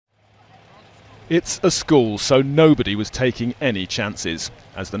It's a school, so nobody was taking any chances.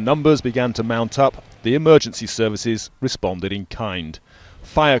 As the numbers began to mount up, the emergency services responded in kind.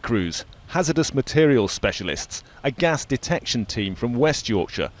 Fire crews, hazardous materials specialists, a gas detection team from West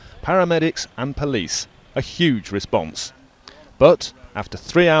Yorkshire, paramedics and police. A huge response. But after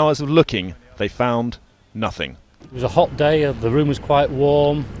 3 hours of looking, they found nothing. It was a hot day, the room was quite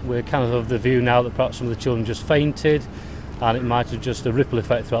warm. We're kind of the view now that perhaps some of the children just fainted, and it might have just a ripple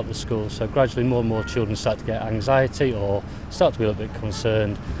effect throughout the school. So gradually more and more children start to get anxiety or start to be a little bit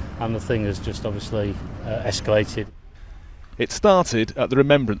concerned, and the thing has just obviously escalated. It started at the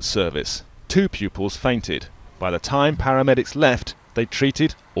remembrance service. 2 pupils fainted. By the time paramedics left, they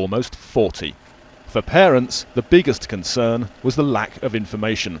treated almost 40. For parents, the biggest concern was the lack of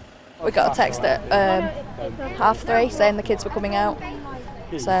information. We got a text at 3:30 saying the kids were coming out,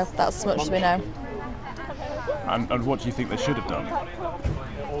 so that's as much as we know. And what do you think they should have done?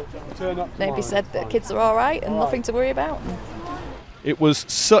 Maybe said that kids are all right and nothing to worry about. It was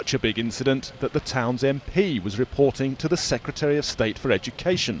such a big incident that the town's MP was reporting to the Secretary of State for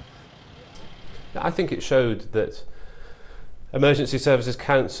Education. I think it showed that Emergency Services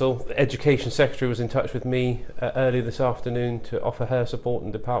Council, the Education Secretary was in touch with me earlier this afternoon to offer her support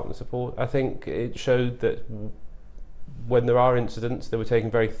and department support. I think it showed that when there are incidents, they were taken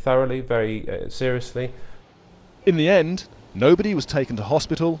very thoroughly, very seriously. In the end, nobody was taken to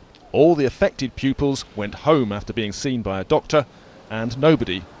hospital, all the affected pupils went home after being seen by a doctor, and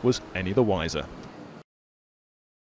nobody was any the wiser.